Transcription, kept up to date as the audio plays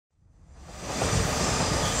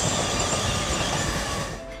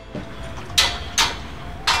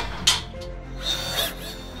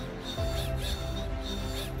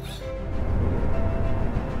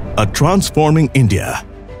A transforming India,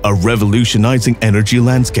 a revolutionizing energy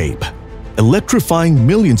landscape, electrifying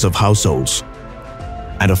millions of households,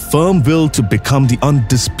 and a firm will to become the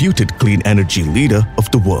undisputed clean energy leader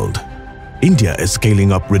of the world. India is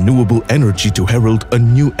scaling up renewable energy to herald a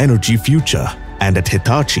new energy future. And at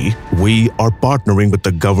Hitachi, we are partnering with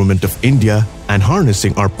the Government of India and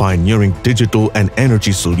harnessing our pioneering digital and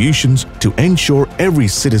energy solutions to ensure every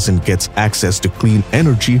citizen gets access to clean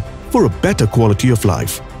energy for a better quality of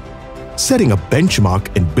life. Setting a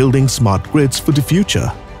benchmark in building smart grids for the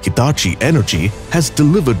future, Hitachi Energy has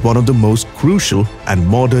delivered one of the most crucial and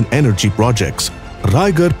modern energy projects,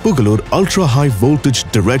 Raigarh-Pugalur ultra-high voltage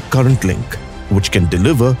direct current link, which can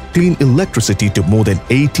deliver clean electricity to more than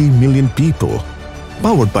 80 million people.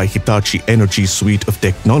 Powered by Hitachi Energy's suite of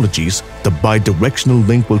technologies, the bidirectional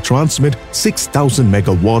link will transmit 6,000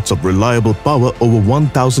 megawatts of reliable power over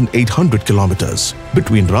 1,800 kilometers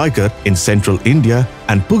between Raigarh in central India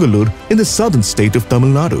and Pugalur in the southern state of Tamil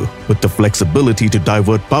Nadu, with the flexibility to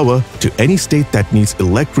divert power to any state that needs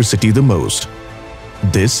electricity the most.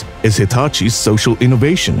 This is Hitachi's social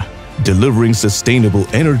innovation, delivering sustainable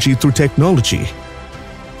energy through technology.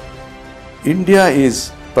 India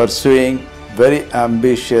is pursuing very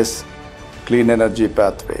ambitious clean energy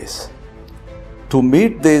pathways. To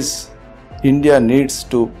meet this, India needs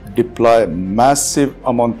to deploy massive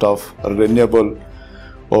amount of renewable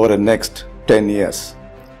over the next 10 years.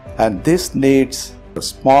 And this needs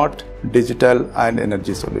smart, digital and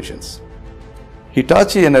energy solutions.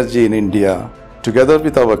 Hitachi Energy in India, together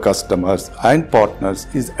with our customers and partners,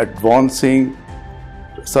 is advancing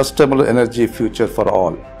sustainable energy future for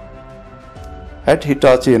all. At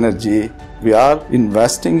Hitachi Energy, we are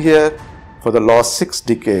investing here for the last 6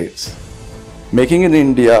 decades. Making in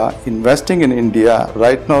India, investing in India,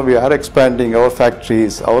 right now we are expanding our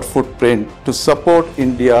factories, our footprint to support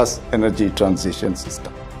India's energy transition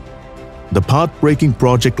system. The path-breaking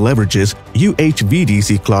project leverages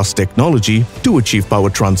UHVDC class technology to achieve power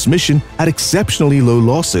transmission at exceptionally low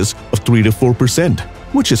losses of 3 to 4%,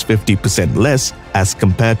 which is 50% less as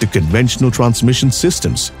compared to conventional transmission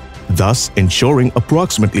systems, thus ensuring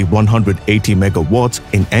approximately 180 megawatts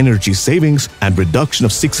in energy savings and reduction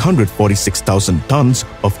of 646,000 tons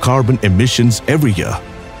of carbon emissions every year.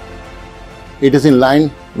 It is in line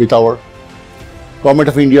with our Government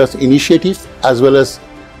of India's initiative as well as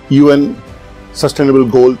UN Sustainable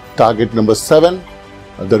Goal Target number 7,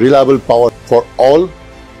 the reliable power for all.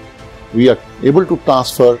 We are able to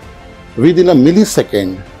transfer within a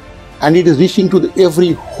millisecond, and it is reaching to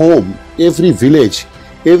every home, every village,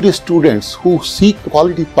 every students who seek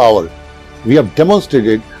quality power. We have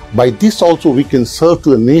demonstrated by this also we can serve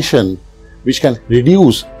to the nation, which can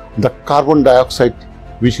reduce the carbon dioxide,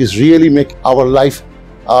 which is really make our life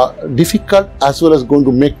difficult as well as going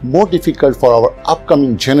to make more difficult for our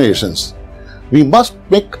upcoming generations. We must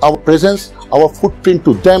make our presence, our footprint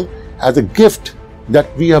to them as a gift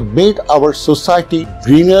that we have made our society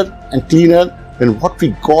greener and cleaner than what we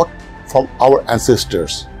got from our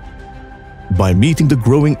ancestors. By meeting the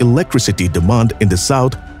growing electricity demand in the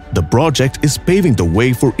south, the project is paving the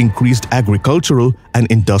way for increased agricultural and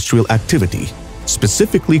industrial activity,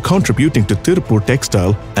 specifically contributing to Tirupur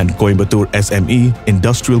textile and Coimbatore SME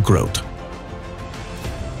industrial growth.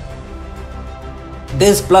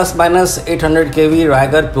 This plus-minus 800 kV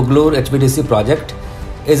Raigarh-Pugalur HVDC project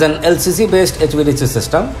is an LCC-based HVDC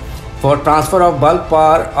system for transfer of bulk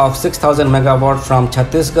power of 6,000 MW from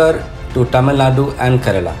Chhattisgarh to Tamil Nadu and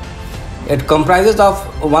Kerala. It comprises of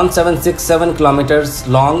 1767 kilometers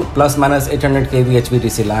long plus-minus 800 kV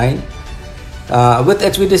HVDC line with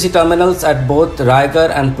HVDC terminals at both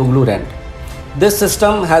Raigarh and Pugalur end. This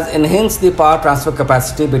system has enhanced the power transfer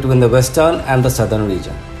capacity between the western and the southern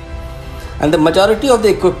region. And the majority of the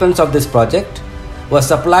equipments of this project were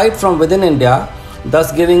supplied from within India,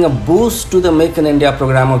 thus giving a boost to the Make in India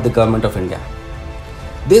program of the Government of India.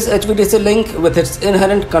 This HVDC link with its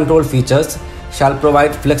inherent control features shall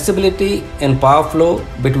provide flexibility in power flow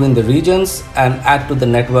between the regions and add to the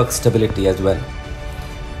network stability as well.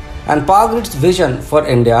 And Power Grid's vision for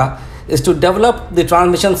India is to develop the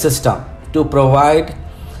transmission system to provide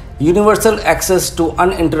universal access to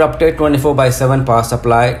uninterrupted 24/7 power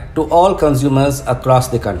supply to all consumers across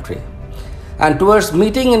the country, and towards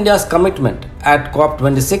meeting India's commitment at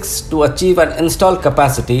COP26 to achieve an installed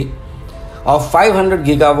capacity of 500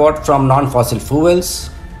 gigawatt from non-fossil fuels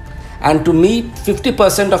and to meet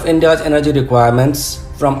 50% of India's energy requirements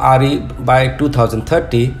from RE by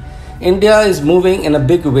 2030. India is moving in a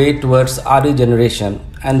big way towards RE generation,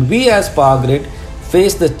 and we as Power Grid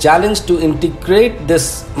face the challenge to integrate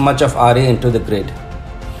this much of RE into the grid.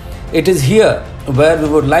 It is here where we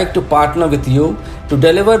would like to partner with you to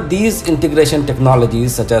deliver these integration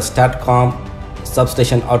technologies such as STATCOM,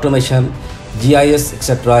 substation automation, GIS,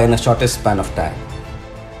 etc. in a shortest span of time.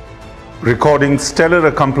 Recording stellar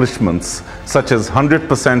accomplishments such as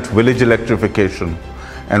 100% village electrification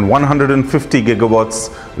and 150 gigawatts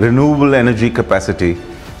renewable energy capacity,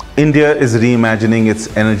 India is reimagining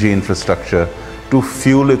its energy infrastructure to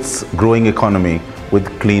fuel its growing economy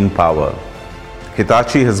with clean power.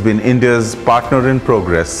 Hitachi has been India's partner in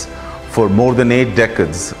progress for more than 8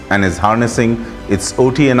 decades and is harnessing its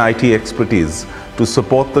OT and IT expertise to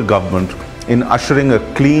support the government in ushering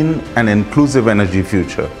a clean and inclusive energy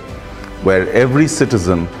future, where every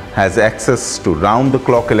citizen has access to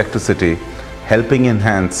round-the-clock electricity, helping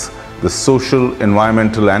enhance the social,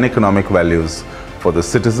 environmental and economic values for the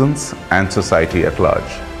citizens and society at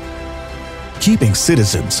large. Keeping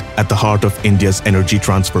citizens at the heart of India's energy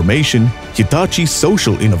transformation, Hitachi's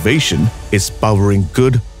social innovation is powering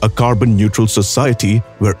good, a carbon-neutral society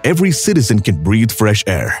where every citizen can breathe fresh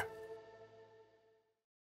air.